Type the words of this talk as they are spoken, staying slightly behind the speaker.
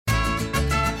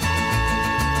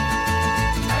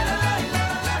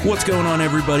What's going on,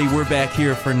 everybody? We're back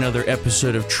here for another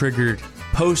episode of Triggered,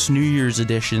 post-New Year's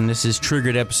edition. This is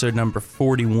Triggered episode number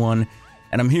 41,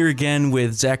 and I'm here again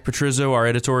with Zach Petrizzo, our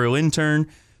editorial intern,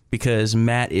 because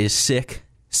Matt is sick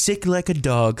like a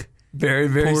dog. Very,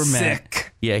 very Poor sick.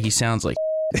 Matt. Yeah, he sounds like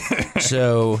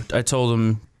So I told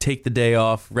him, take the day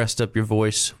off, rest up your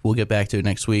voice. We'll get back to it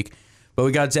next week. But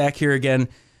we got Zach here again.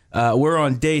 We're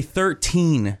on day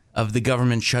 13 of the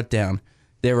government shutdown.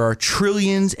 There are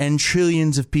trillions and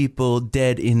trillions of people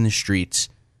dead in the streets.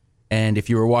 And if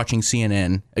you were watching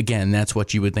CNN, again, that's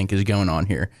what you would think is going on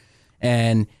here.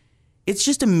 And it's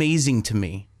just amazing to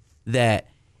me that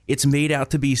it's made out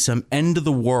to be some end of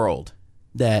the world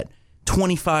that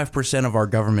 25% of our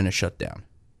government is shut down.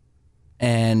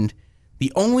 And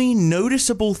the only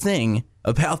noticeable thing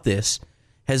about this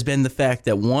has been the fact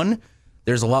that, one,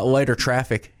 there's a lot lighter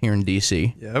traffic here in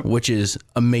D.C., which is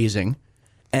amazing.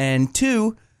 And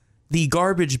two, the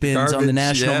garbage bins on the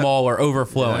National Mall are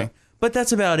overflowing. Yeah. But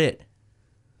that's about it.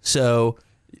 So,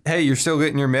 hey, you're still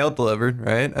getting your mail delivered,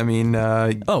 right? I mean,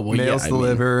 mail's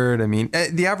delivered. I mean,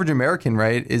 the average American,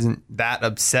 right, isn't that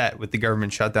upset with the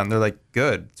government shutdown. They're like,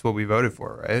 good, it's what we voted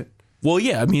for, right? Well,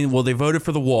 yeah, I mean, they voted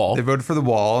for the wall. They voted for the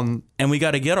wall. And we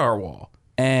got to get our wall.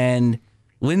 And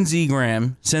Lindsey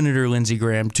Graham, Senator Lindsey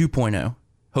Graham 2.0,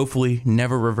 hopefully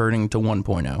never reverting to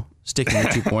 1.0, sticking to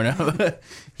 2.0,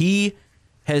 he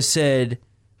has said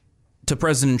to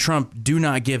President Trump, do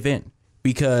not give in,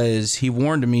 because he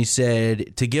warned him. He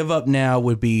said to give up now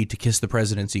would be to kiss the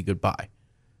presidency goodbye.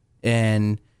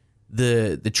 And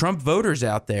the Trump voters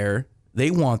out there, they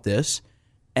want this.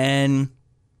 And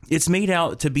it's made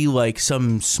out to be like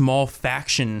some small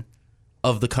faction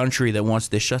of the country that wants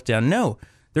this shutdown. No,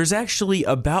 there's actually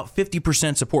about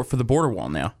 50% support for the border wall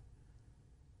now.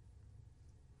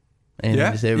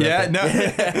 No,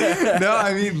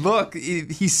 I mean, look,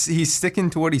 he's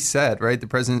sticking to what he said, right? The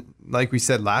president, like we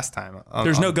said last time.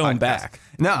 There's no going back.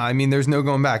 No, I mean, there's no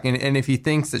going back. And if he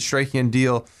thinks that striking a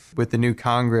deal with the new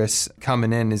Congress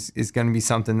coming in is going to be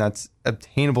something that's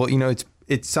obtainable, you know,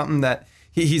 it's something that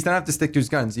he's not have to stick to his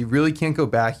guns. He really can't go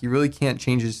back. He really can't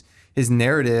change his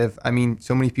narrative. I mean,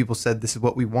 so many people said this is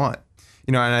what we want,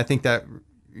 you know, and I think that,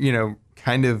 you know,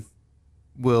 kind of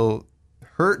will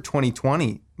hurt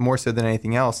 2020 more so than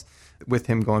anything else with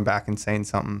him going back and saying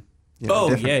something. You know,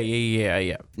 different.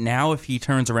 Yeah. Now, if he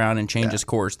turns around and changes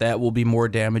course, that will be more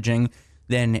damaging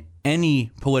than any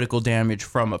political damage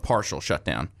from a partial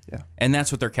shutdown. Yeah. And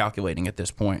that's what they're calculating at this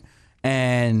point.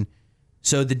 And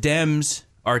so the Dems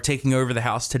are taking over the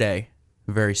House today.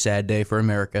 A very sad day for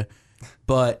America.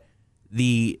 But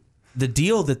the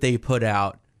deal that they put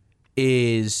out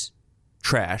is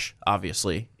trash,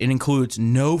 obviously. It includes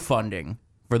no funding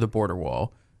for the border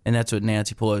wall. And that's what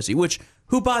Nancy Pelosi,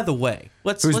 who, by the way,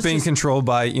 who's being controlled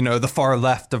by, you know, the far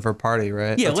left of her party,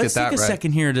 right? Yeah, let's take a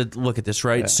second here to look at this,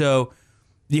 right? Yeah. So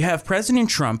you have President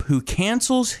Trump, who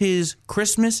cancels his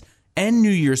Christmas and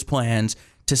New Year's plans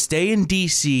to stay in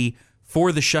D.C.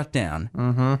 for the shutdown.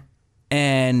 Mm-hmm.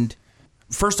 And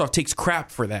first off, takes crap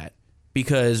for that,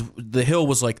 because The Hill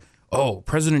was like, oh,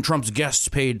 President Trump's guests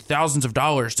paid thousands of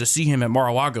dollars to see him at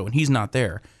Mar-a-Lago, and he's not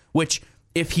there. Which,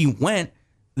 if he went,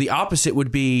 the opposite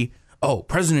would be, oh,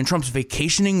 President Trump's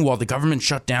vacationing while the government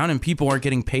shut down and people aren't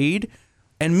getting paid.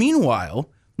 And meanwhile,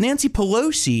 Nancy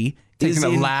Pelosi taking a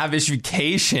lavish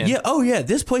vacation. Yeah. Oh, yeah.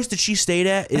 This place that she stayed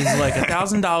at is like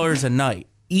 $1,000 a night.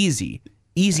 Easy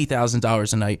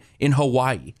 $1,000 a night in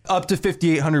Hawaii. Up to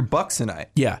 $5,800 a night.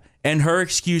 Yeah. And her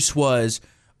excuse was,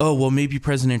 oh, well, maybe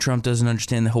President Trump doesn't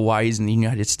understand that Hawaii's in the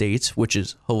United States, which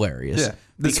is hilarious. Yeah.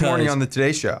 This morning on the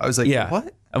Today Show, I was like,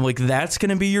 what? I'm like, that's going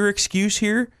to be your excuse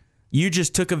here? You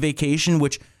just took a vacation,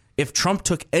 which if Trump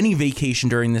took any vacation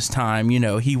during this time, you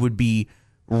know, he would be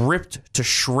ripped to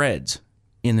shreds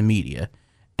in the media.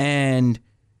 And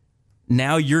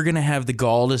now you're going to have the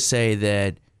gall to say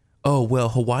that, oh, well,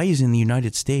 Hawaii's in the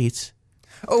United States.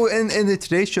 Oh, and the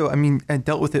Today Show, I mean, I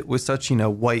dealt with it with such, you know,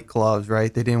 white gloves,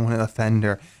 right? They didn't want to offend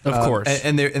her. Of course.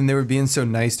 And they were being so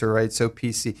nice to her, right? So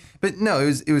PC. But no,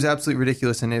 it was absolutely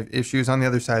ridiculous. And if she was on the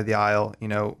other side of the aisle, you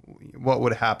know, what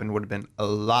would have happened would have been a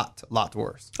lot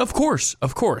worse. Of course.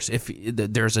 If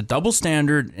there's a double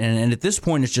standard, and at this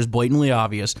point it's just blatantly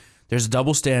obvious, there's a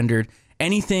double standard.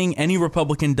 Anything any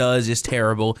Republican does is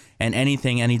terrible, and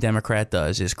anything any Democrat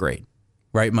does is great.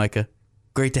 Right, Micah?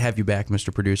 Great to have you back,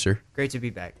 Mr. Producer. Great to be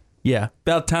back. Yeah,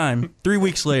 about time. 3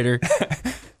 weeks later.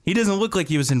 He doesn't look like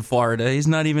he was in Florida. He's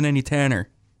not even any tanner.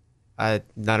 I'm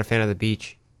not a fan of the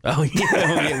beach. Oh,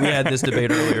 yeah. We had this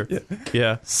debate earlier.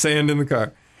 Yeah. Sand in the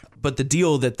car. But the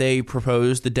deal that they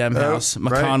proposed, the Dem House,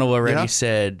 McConnell already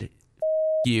said,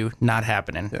 you, not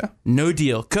happening. Yeah. No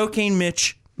deal. Cocaine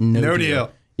Mitch, no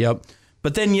deal. Yep.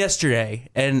 But then yesterday,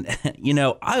 and,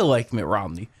 I like Mitt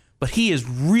Romney, but he is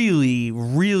really,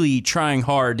 really trying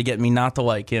hard to get me not to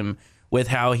like him with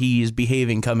how he's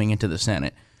behaving coming into the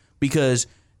Senate. Because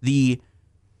the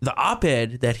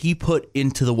op-ed that he put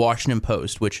into the Washington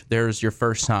Post, which there's your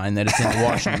first sign that it's in the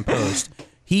Washington Post,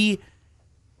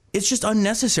 it's just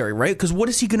unnecessary, right? Because what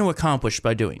is he going to accomplish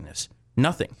by doing this?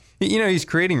 Nothing. He's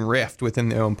creating rift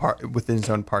within his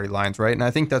own party lines, right? And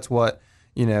I think that's what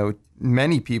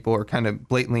many people are kind of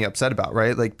blatantly upset about,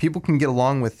 right? Like, people can get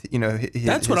along with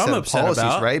that's what I'm upset policies,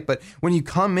 about, right? But when you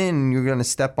come in and you're going to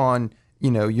step on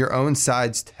your own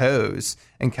side's toes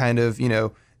and kind of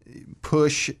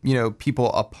push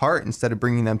people apart instead of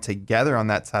bringing them together on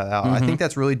that side out, I think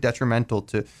that's really detrimental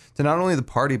to not only the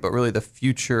party but really the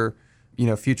future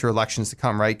elections to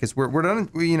come, right? Because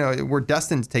we're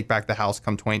destined to take back the House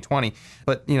come 2020,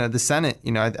 but the Senate,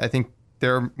 I think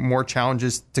there are more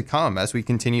challenges to come as we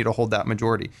continue to hold that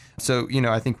majority. So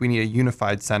I think we need a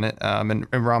unified Senate, and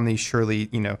Romney surely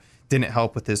didn't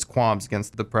help with his qualms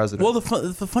against the president. Well,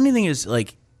 the funny thing is,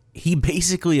 like, he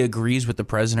basically agrees with the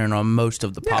president on most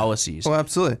of the policies. Well,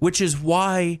 absolutely. Which is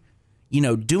why,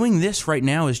 doing this right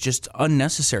now is just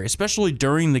unnecessary, especially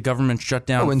during the government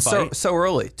shutdown and fight. so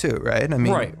early, too, right? I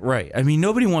mean, Right. I mean,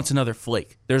 nobody wants another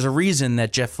Flake. There's a reason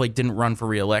that Jeff Flake didn't run for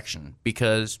re-election,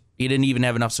 because he didn't even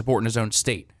have enough support in his own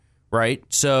state, right?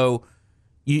 So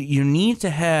you need to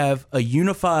have a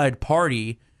unified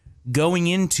party going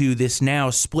into this now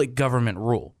split government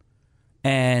rule.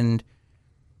 And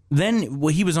then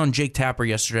he was on Jake Tapper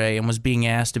yesterday and was being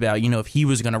asked about, if he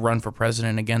was going to run for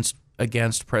president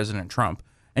against President Trump.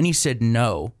 And he said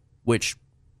no, which,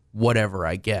 whatever,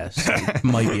 I guess. It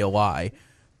might be a lie.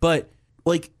 But,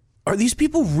 like, are these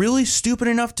people really stupid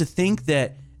enough to think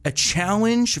that a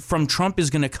challenge from Trump is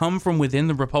going to come from within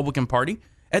the Republican Party?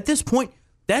 At this point,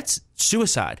 that's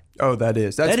suicide. Oh, that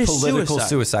is political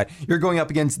suicide. You're going up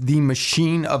against the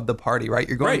machine of the party, right?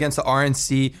 You're going against the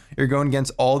RNC. You're going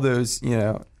against all those,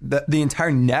 the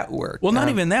entire network. Well, not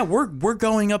even that. We're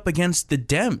going up against the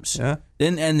Dems. Yeah.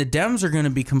 And the Dems are going to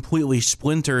be completely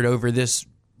splintered over this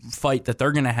fight that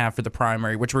they're going to have for the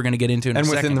primary, which we're going to get into in a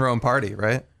second. And within their own party,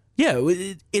 right? Yeah.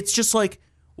 It's just like,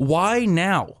 why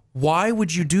now? Why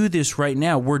would you do this right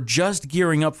now? We're just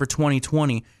gearing up for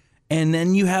 2020. And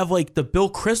then you have, like, the Bill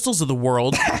Kristols of the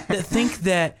world that think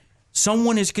that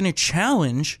someone is going to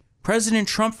challenge President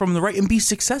Trump from the right and be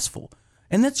successful.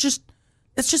 And that's just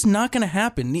not going to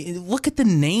happen. Look at the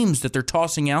names that they're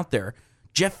tossing out there.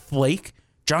 Jeff Flake,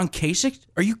 John Kasich.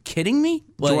 Are you kidding me?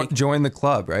 Like, join the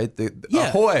club, right?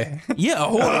 Ahoy. Yeah,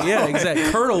 ahoy. Yeah,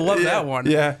 exactly. Kurt will love that one.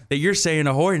 Yeah. That you're saying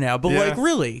ahoy now. But, like,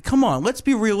 really, come on. Let's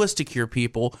be realistic here,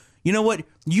 people. You know what?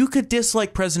 You could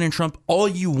dislike President Trump all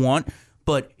you want,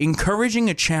 but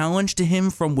encouraging a challenge to him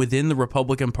from within the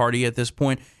Republican Party at this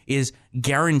point is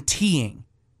guaranteeing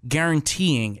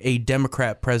a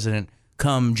Democrat president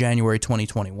come January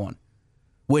 2021,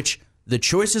 which the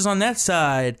choices on that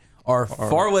side are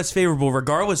far less favorable,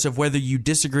 regardless of whether you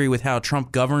disagree with how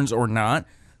Trump governs or not.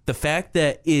 The fact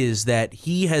that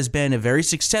he has been a very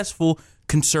successful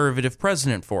conservative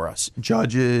president for us.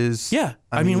 Judges. Yeah.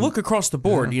 I mean, look across the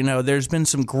board. There's been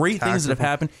some great things that have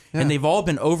happened, and they've all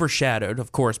been overshadowed,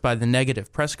 of course, by the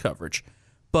negative press coverage.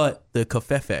 But the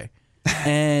covfefe.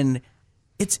 And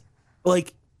it's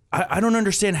like, I don't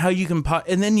understand how you can...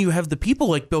 And then you have the people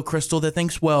like Bill Kristol that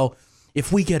thinks, well,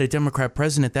 if we get a Democrat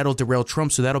president, that'll derail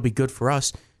Trump, so that'll be good for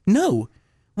us. No.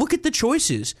 Look at the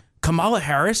choices. Kamala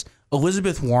Harris,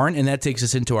 Elizabeth Warren, and that takes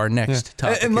us into our next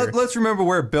topic. And let's remember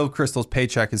where Bill Kristol's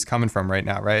paycheck is coming from right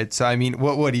now, right? So, I mean,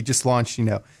 what he just launched,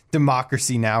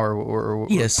 Democracy Now! or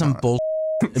some bull.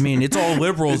 I mean, it's all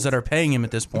liberals that are paying him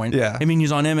at this point. Yeah. I mean,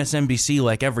 he's on MSNBC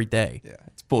like every day. Yeah,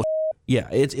 it's bull. Yeah,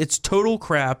 it's total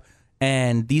crap,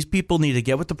 and these people need to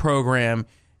get with the program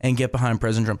and get behind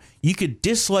President Trump. You could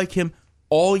dislike him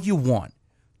all you want,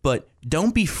 but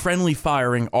don't be friendly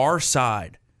firing our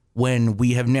side when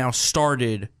we have now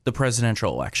started the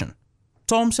presidential election.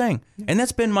 That's all I'm saying. And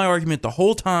that's been my argument the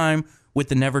whole time with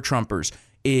the Never Trumpers,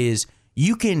 is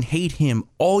you can hate him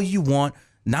all you want,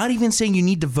 not even saying you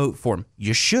need to vote for him.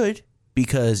 You should,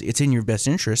 because it's in your best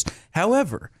interest.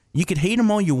 However, you could hate him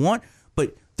all you want,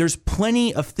 but there's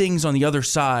plenty of things on the other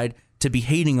side to be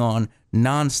hating on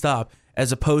nonstop,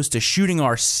 as opposed to shooting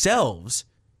ourselves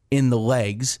in the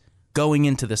legs going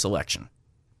into this election.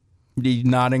 You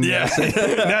nodding? Yeah. No,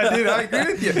 dude, I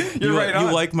agree with you. You're right on.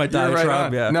 You like my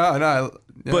diatribe? Right no.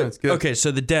 But it's good. Okay,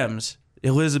 so the Dems,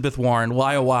 Elizabeth Warren,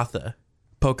 Hiawatha,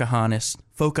 Pocahontas,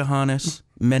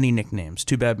 many nicknames.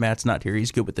 Too bad Matt's not here.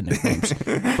 He's good with the nicknames.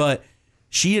 But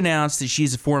she announced that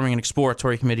she's forming an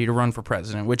exploratory committee to run for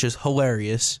president, which is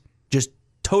hilarious. Just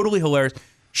totally hilarious.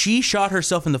 She shot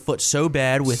herself in the foot so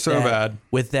bad with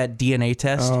with that DNA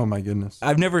test. Oh my goodness!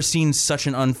 I've never seen such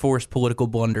an unforced political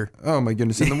blunder. Oh my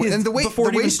goodness! And the way before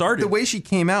it even started, the way she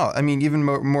came out. I mean, even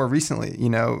more recently, you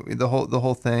know, the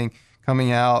whole thing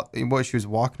coming out. What, she was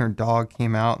walking her dog,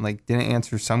 came out and like didn't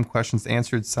answer some questions,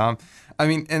 answered some. I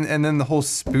mean, and then the whole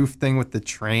spoof thing with the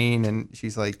train, and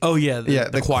she's like, oh yeah,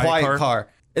 the quiet car.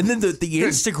 And then the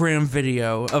Instagram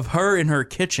video of her in her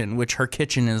kitchen, which her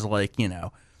kitchen is like, you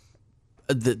know,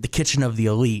 the kitchen of the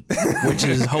elite, which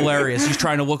is hilarious. She's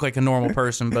trying to look like a normal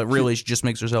person, but really she just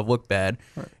makes herself look bad.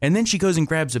 And then she goes and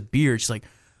grabs a beer. She's like,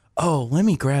 oh, let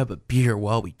me grab a beer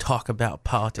while we talk about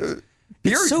politics.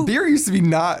 Beer used to be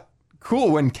not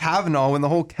cool when the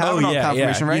whole Kavanaugh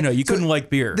confirmation, right? You know, you couldn't like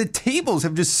beer. The tables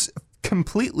have just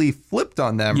completely flipped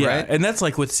on them, yeah, right? And that's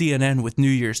like with CNN with New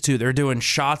Year's too. They're doing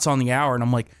shots on the hour, and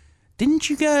I'm like, didn't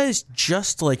you guys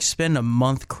just like spend a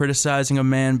month criticizing a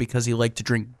man because he liked to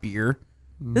drink beer?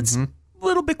 That's a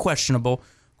little bit questionable,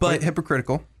 but quite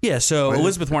hypocritical. Yeah. So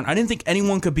Elizabeth Warren, I didn't think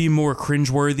anyone could be more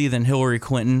cringeworthy than Hillary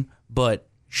Clinton, but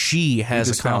she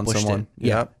has accomplished it.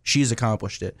 Yeah, she's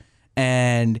accomplished it,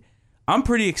 and I'm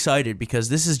pretty excited because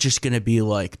this is just going to be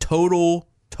like total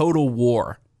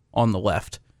war on the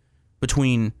left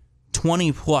between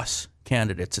 20 plus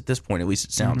candidates at this point. At least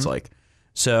it sounds like.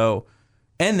 So,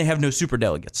 and they have no super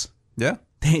delegates. Yeah.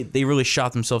 They really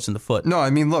shot themselves in the foot. No,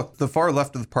 I mean, look, the far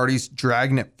left of the party's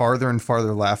dragging it farther and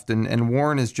farther left, and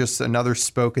Warren is just another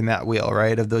spoke in that wheel,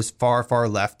 right? Of those far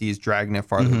lefties dragging it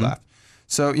farther left.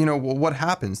 So, you know, what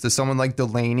happens to someone like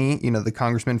Delaney, you know, the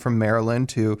congressman from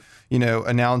Maryland who, you know,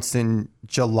 announced in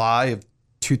July of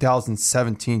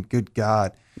 2017, good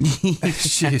God,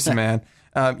 jeez, man.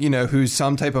 You know, who's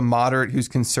some type of moderate, who's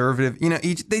conservative, you know,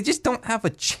 they just don't have a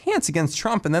chance against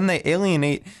Trump. And then they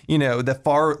alienate, you know, the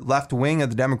far left wing of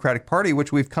the Democratic Party,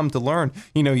 which we've come to learn,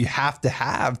 you know, you have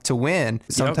to win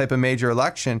some type of major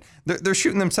election. They're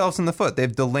shooting themselves in the foot. They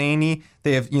have Delaney.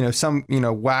 They have, you know, some, you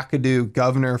know, wackadoo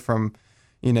governor from,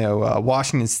 you know,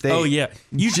 Washington State. Oh, yeah.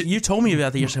 You told me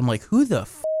about the yesterday. I'm like, who the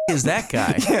is that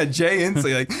guy? Yeah, Jay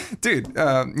Inslee. Like, dude,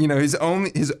 you know, his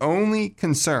only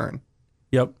concern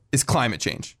is climate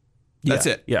change. That's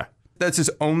it. Yeah. That's his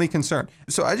only concern.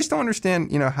 So I just don't understand,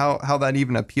 you know, how that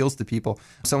even appeals to people.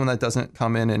 Someone that doesn't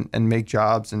come in and make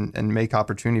jobs and make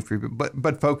opportunity for people,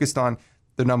 but focused on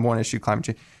the number one issue, climate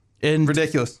change. And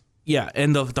ridiculous. Yeah.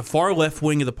 And the far left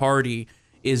wing of the party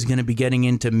is going to be getting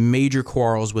into major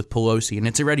quarrels with Pelosi. And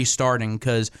it's already starting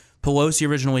because Pelosi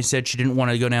originally said she didn't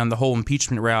want to go down the whole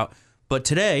impeachment route. But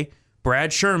today,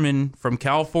 Brad Sherman from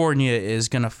California is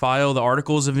going to file the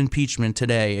articles of impeachment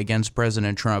today against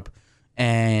President Trump.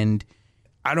 And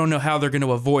I don't know how they're going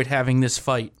to avoid having this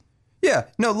fight. Yeah.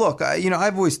 No, look, you know,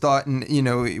 I've always thought, and, you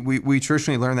know, we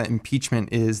traditionally learn that impeachment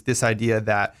is this idea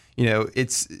that, you know,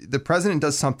 it's the president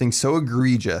does something so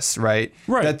egregious, right?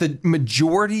 That the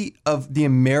majority of the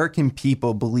American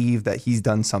people believe that he's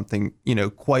done something, you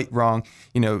know, quite wrong,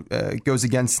 you know, goes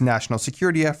against national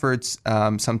security efforts,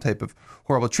 some type of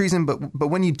horrible treason. But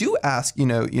when you do ask, you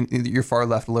know, your far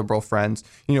left liberal friends,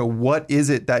 you know, what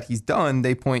is it that he's done?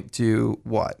 They point to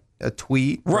what? A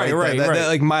tweet, right. That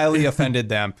like mildly offended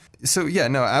them. So yeah,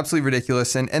 no, absolutely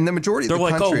ridiculous. And the majority of the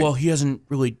country, they're like, oh well, he hasn't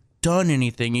really done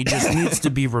anything. He just needs to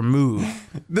be removed.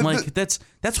 That's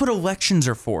what elections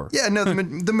are for. Yeah, no,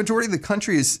 the majority of the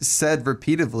country has said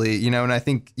repeatedly, you know, and I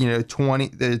think, you know, the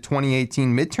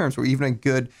 2018 midterms were even a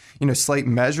good, you know, slight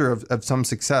measure of some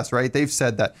success, right? They've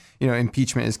said that, you know,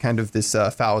 impeachment is kind of this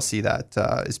fallacy that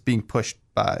is being pushed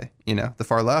by, you know, the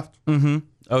far left.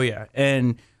 Oh yeah,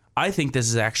 and I think this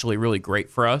is actually really great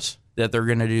for us that they're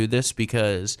going to do this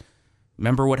because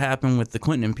remember what happened with the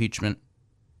Clinton impeachment?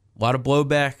 A lot of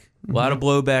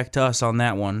blowback to us on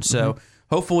that one. So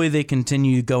hopefully they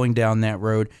continue going down that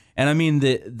road. And I mean,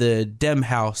 the Dem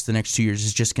House the next 2 years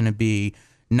is just going to be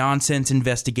nonsense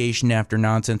investigation after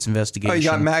nonsense investigation. Oh, you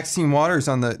got Maxine Waters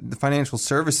on the Financial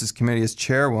Services Committee as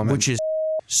chairwoman. Which is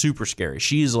super scary.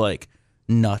 She's like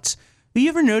nuts. Have you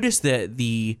ever noticed that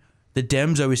the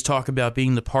Dems always talk about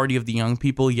being the party of the young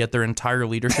people, yet their entire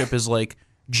leadership is like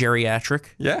geriatric?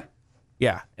 Yeah.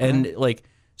 Yeah. And like,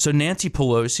 so Nancy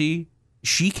Pelosi,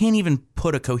 she can't even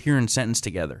put a coherent sentence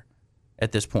together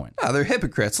at this point. No, they're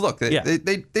hypocrites. Look, they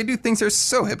do things that are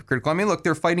so hypocritical. I mean, look,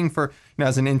 they're fighting for, you know,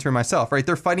 as an intern myself, right?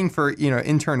 They're fighting for, you know,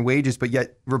 intern wages, but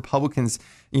yet Republicans,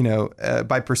 you know,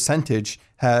 by percentage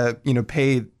have, you know,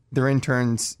 pay their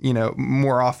interns, you know,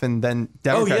 more often than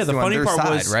Democrats the do funny on their part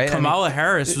side, was right? Kamala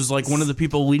Harris was like one of the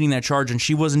people leading that charge, and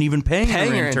she wasn't even paying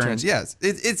her interns. Yes,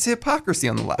 it's hypocrisy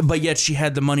on the left. But yet she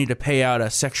had the money to pay out a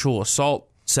sexual assault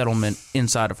settlement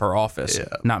inside of her office. Yeah.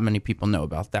 Not many people know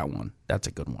about that one. That's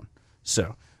a good one.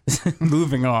 So,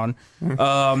 moving on.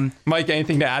 Mike,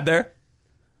 anything to add there?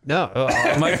 No.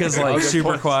 Mike is like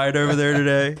super quiet over there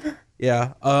today.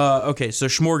 Yeah. Okay, so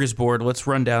smorgasbord. Let's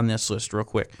run down this list real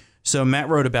quick. So Matt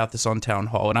wrote about this on Town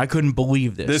Hall, and I couldn't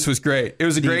believe this. This was great. It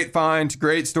was a great find.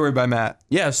 Great story by Matt.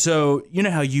 Yeah, so you know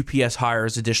how UPS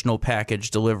hires additional package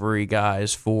delivery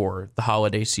guys for the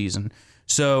holiday season.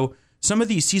 So some of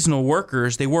these seasonal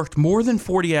workers, they worked more than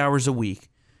 40 hours a week.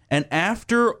 And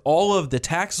after all of the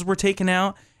taxes were taken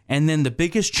out, and then the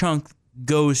biggest chunk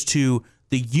goes to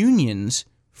the unions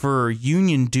for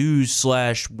union dues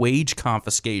 / wage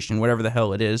confiscation, whatever the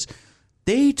hell it is,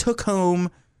 they took home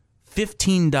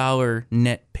 $15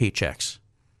 net paychecks.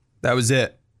 That was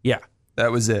it. Yeah.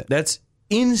 That was it. That's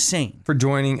insane. For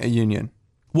joining a union.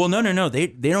 Well, no. They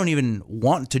don't even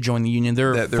want to join the union.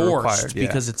 They're forced required, yeah.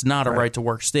 because it's not a right to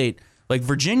work state. Like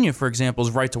Virginia, for example,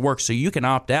 is right to work, so you can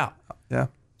opt out. Yeah.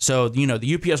 So,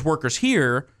 the UPS workers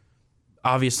here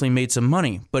obviously made some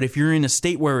money. But if you're in a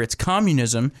state where it's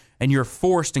communism and you're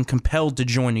forced and compelled to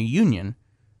join a union,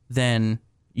 then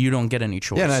you don't get any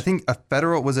choice. Yeah, and I think a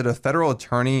federal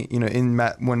attorney, in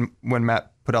Matt when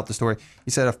Matt put out the story,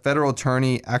 he said a federal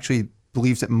attorney actually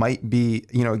believes it might be,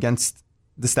 against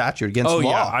the statute, against law.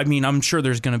 Yeah. I mean, I'm sure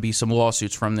there's going to be some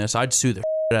lawsuits from this. I'd sue the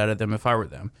shit out of them if I were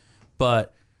them.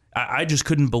 But I just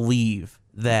couldn't believe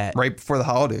that. Right before the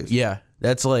holidays. Yeah,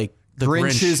 that's like the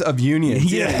Grinches Grinch. of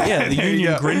unions. Yeah, the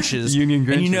union Grinches. Union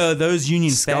Grinches. And those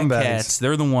union fat Scumbags. cats,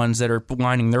 they're the ones that are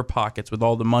lining their pockets with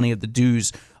all the money of the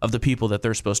dues of the people that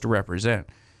they're supposed to represent.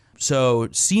 So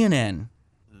CNN,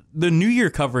 the New Year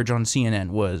coverage on CNN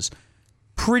was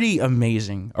pretty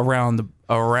amazing around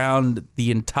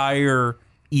the entire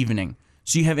evening.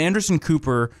 So you have Anderson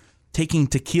Cooper taking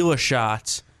tequila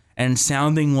shots and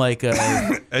sounding like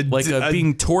a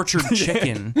being tortured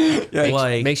chicken.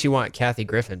 Makes you want Kathy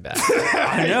Griffin back.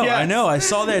 I know. I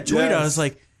saw that tweet. Yes. I was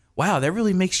like, wow, that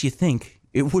really makes you think.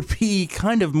 It would be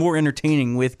kind of more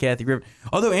entertaining with Kathy Griffin.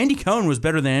 Although Andy Cohen was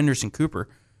better than Anderson Cooper.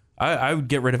 I would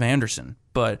get rid of Anderson.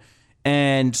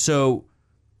 And so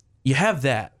you have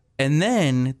that. And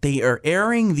then they are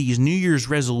airing these New Year's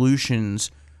resolutions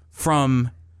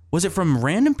from... Was it from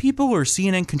random people or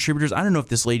CNN contributors? I don't know if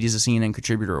this lady's a CNN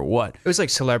contributor or what. It was like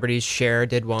celebrities. Cher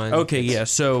did one. Okay, yeah.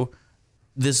 So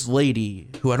this lady,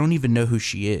 who I don't even know who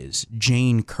she is,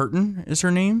 Jane Curtin is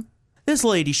her name. This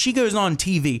lady, she goes on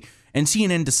TV and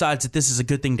CNN decides that this is a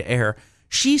good thing to air.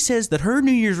 She says that her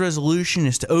New Year's resolution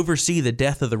is to oversee the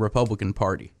death of the Republican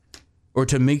Party, or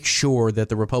to make sure that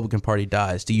the Republican Party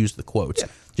dies, to use the quotes,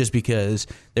 just because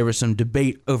there was some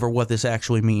debate over what this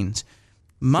actually means.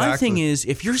 My thing is,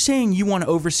 if you're saying you want to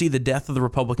oversee the death of the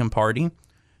Republican Party,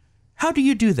 how do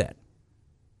you do that?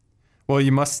 Well,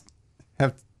 you must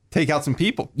have take out some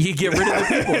people. You get rid of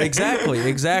the people.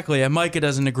 Exactly. And Micah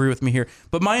doesn't agree with me here.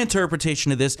 But my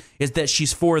interpretation of this is that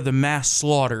she's for the mass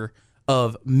slaughter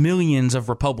of millions of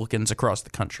Republicans across the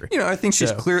country. I think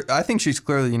she's clear. I think she's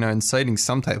clearly, inciting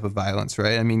some type of violence,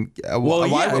 right? I mean,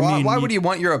 why would you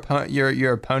want your opponent?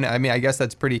 Your opponent? I mean, I guess they're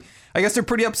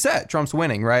pretty upset. Trump's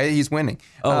winning, right? He's winning.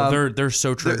 They're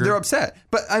so triggered. They're upset.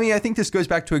 But I mean, I think this goes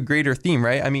back to a greater theme,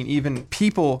 right? I mean, even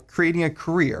people creating a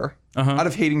career out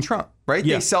of hating Trump, right?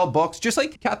 Yeah. They sell books, just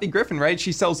like Kathy Griffin, right?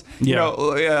 She sells,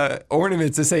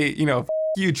 ornaments to say,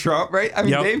 you Trump, right? I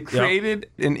mean, they've created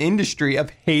an industry of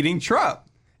hating Trump.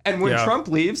 And when Trump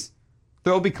leaves,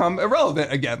 they'll become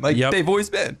irrelevant again, like they've always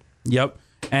been. Yep.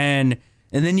 And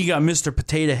then you got Mr.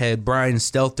 Potato Head, Brian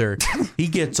Stelter. He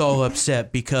gets all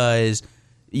upset because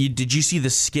did you see the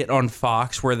skit on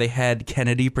Fox where they had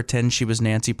Kennedy pretend she was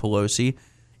Nancy Pelosi?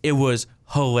 It was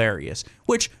hilarious,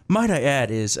 which, might I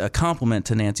add, is a compliment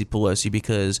to Nancy Pelosi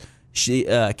because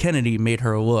Kennedy made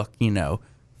her look,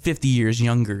 50 years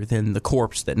younger than the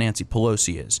corpse that Nancy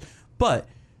Pelosi is. But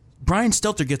Brian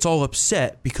Stelter gets all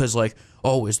upset because,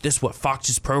 is this what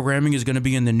Fox's programming is going to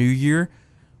be in the new year?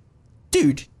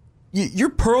 Dude, you're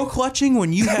pearl clutching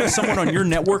when you have someone on your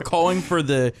network calling for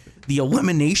the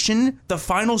elimination, the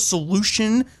final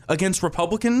solution against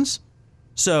Republicans?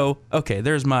 So, okay,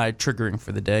 there's my triggering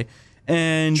for the day.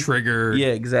 And Trigger. Yeah,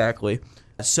 exactly.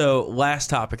 So, last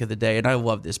topic of the day, and I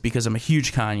love this because I'm a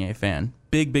huge Kanye fan.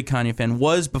 Big Kanye fan.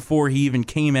 Was before he even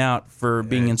came out for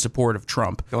being in support of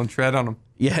Trump. Don't tread on him.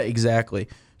 Yeah, exactly.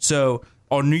 So,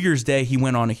 on New Year's Day, he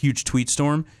went on a huge tweet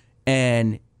storm,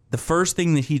 and the first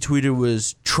thing that he tweeted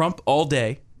was Trump all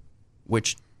day,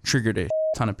 which triggered a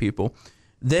ton of people.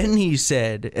 Then he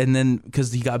said, and then,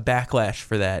 because he got backlash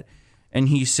for that, and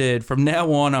he said, from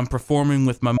now on, I'm performing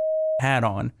with my hat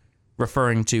on,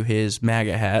 referring to his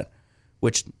MAGA hat,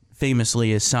 which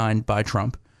famously is signed by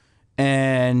Trump.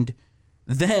 And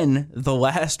then the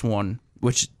last one,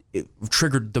 which it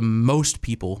triggered the most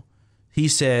people. He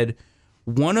said,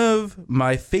 one of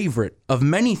my favorite of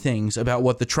many things about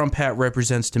what the Trump hat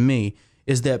represents to me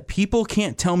is that people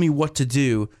can't tell me what to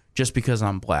do just because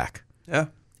I'm black. Yeah.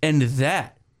 And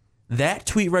that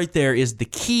tweet right there is the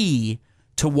key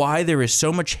to why there is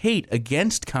so much hate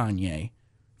against Kanye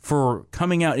for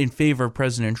coming out in favor of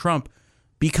President Trump,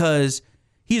 because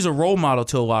he's a role model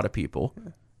to a lot of people,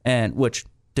 and which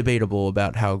debatable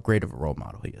about how great of a role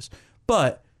model he is.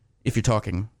 But if you're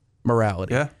talking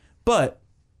morality, but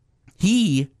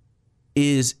he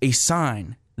is a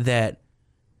sign that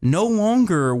no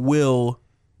longer will,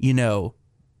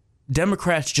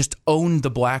 Democrats just own the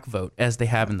black vote as they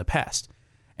have in the past.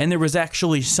 And there was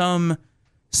actually some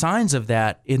signs of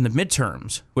that in the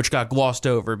midterms, which got glossed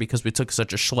over because we took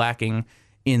such a shellacking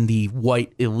in the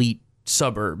white elite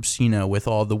suburbs, with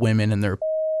all the women and their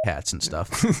hats and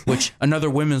stuff, which another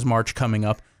women's march coming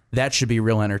up. That should be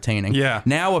real entertaining. Yeah.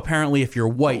 Now, apparently, if you're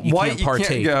white, you can't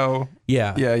partake. You can't go.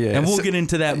 Yeah. And we'll get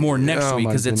into that more next week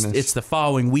because it's the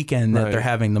following weekend that they're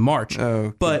having the march.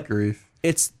 Oh, but good grief.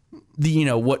 It's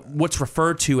the what's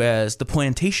referred to as the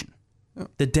plantation,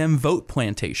 the Dem vote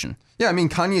plantation. Yeah, I mean,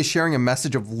 Kanye is sharing a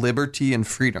message of liberty and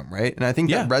freedom, right? And I think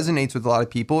that resonates with a lot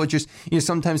of people. It just,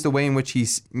 sometimes the way in which he,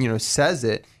 says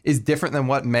it is different than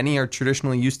what many are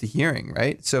traditionally used to hearing,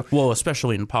 right? So, well,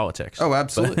 especially in politics. Oh,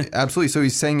 absolutely. Absolutely. So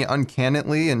he's saying it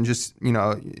uncannily and just,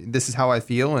 this is how I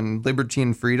feel, and liberty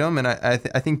and freedom. And I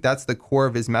think that's the core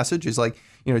of his message is like,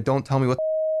 don't tell me what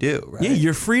to do, right? Yeah,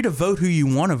 you're free to vote who you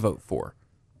want to vote for,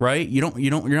 right?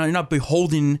 You're not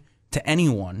beholden to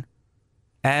anyone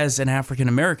as an African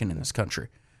American in this country.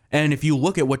 And if you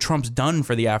look at what Trump's done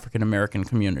for the African American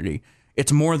community,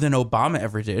 it's more than Obama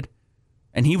ever did.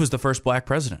 And he was the first black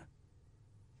president.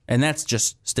 And that's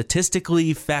just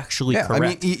statistically, factually correct. I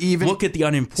mean, even look at the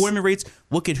unemployment rates.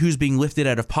 Look at who's being lifted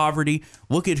out of poverty.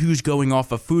 Look at who's going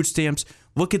off of food stamps.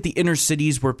 Look at the inner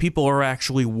cities where people are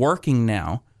actually working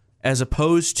now, as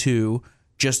opposed to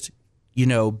just,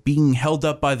 being held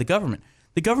up by the government.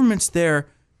 The government's there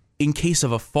in case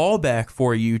of a fallback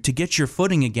for you to get your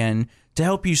footing again, to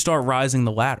help you start rising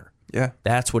the ladder. Yeah.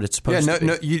 That's what it's supposed to be.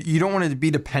 No, you don't want it to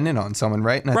be dependent on someone,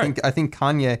 right? And I think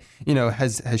Kanye,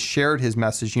 has shared his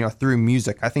message, through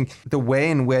music. I think the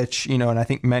way in which, and I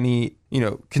think many,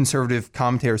 conservative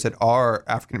commentators that are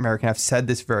African American have said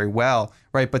this very well,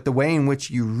 right? But the way in which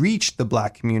you reach the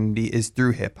black community is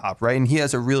through hip hop, right? And he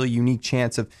has a really unique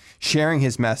chance of sharing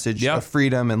his message of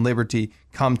freedom and liberty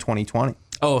come 2020.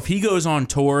 Oh, if he goes on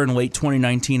tour in late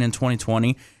 2019 and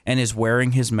 2020 and is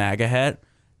wearing his MAGA hat,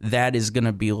 that is going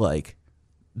to be like,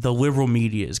 the liberal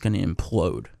media is going to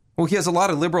implode. Well, he has a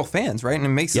lot of liberal fans, right? And it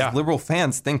makes his liberal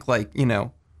fans think like,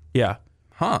 Yeah.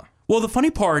 Huh. Well, the funny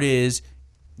part is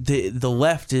the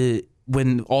left,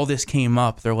 when all this came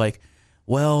up, they're like,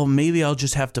 well, maybe I'll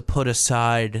just have to put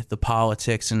aside the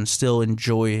politics and still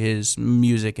enjoy his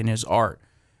music and his art.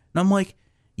 And I'm like,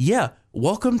 yeah,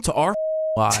 welcome to our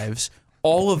lives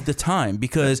all of the time.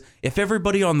 Because if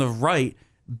everybody on the right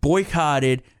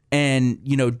boycotted and,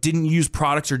 didn't use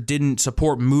products or didn't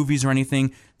support movies or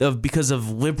anything because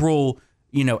of liberal,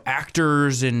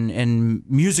 actors and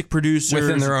music producers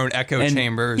within their own echo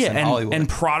chambers in Hollywood, and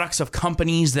products of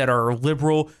companies that are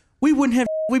liberal,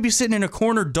 we'd be sitting in a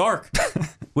corner dark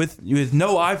with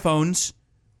no iPhones.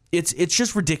 It's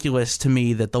just ridiculous to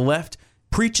me that the left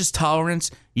preaches tolerance,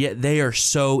 yet they are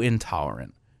so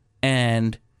intolerant.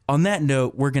 And on that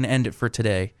note, we're going to end it for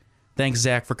today. Thanks,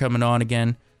 Zach, for coming on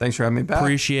again. Thanks for having me back.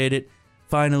 Appreciate it.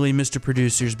 Finally, Mr.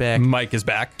 Producer's back. Mike is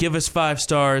back. Give us 5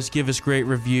 stars. Give us great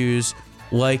reviews.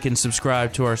 Like and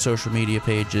subscribe to our social media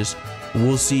pages.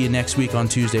 We'll see you next week on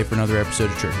Tuesday for another episode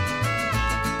of Trivia.